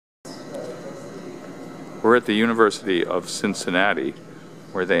We're at the University of Cincinnati,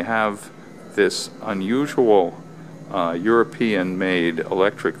 where they have this unusual European-made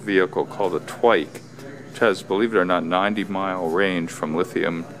electric vehicle called a Twike, which has, believe it or not, 90-mile range from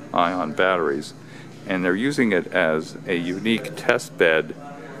lithium-ion batteries. And they're using it as a unique test bed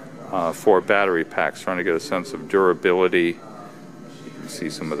for battery packs, trying to get a sense of durability. You can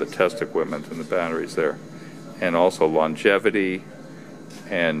see some of the test equipment and the batteries there. And also longevity,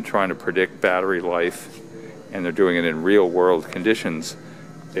 and trying to predict battery life. And they're doing it in real-world conditions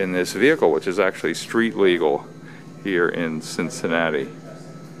in this vehicle, which is actually street legal here in Cincinnati.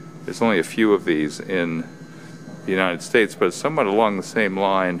 There's only a few of these in the United States, but it's somewhat along the same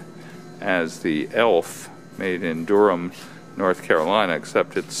line as the ELF made in Durham, North Carolina,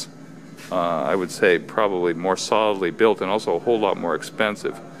 except it's, I would say, probably more solidly built and also a whole lot more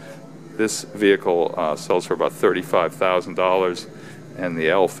expensive. This vehicle sells for about $35,000, and the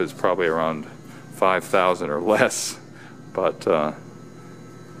ELF is probably around $5,000 or less, but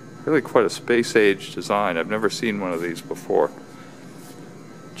really quite a space-age design. I've never seen one of these before.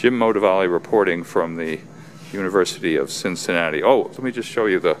 Jim Motavalli reporting from the University of Cincinnati. Oh, let me just show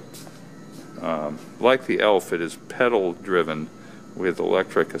you the, like the ELF, it is pedal-driven with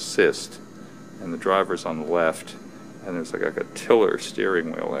electric assist, and the driver's on the left, and there's like a tiller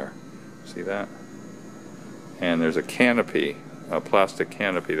steering wheel there. See that? And there's a canopy, a plastic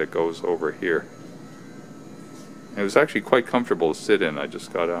canopy that goes over here. It was actually quite comfortable to sit in. I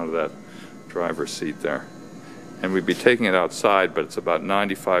just got out of that driver's seat there. And we'd be taking it outside, but it's about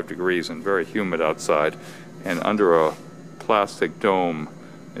 95 degrees and very humid outside. And under a plastic dome,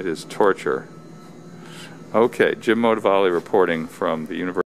 it is torture. Okay, Jim Motavalli reporting from the University.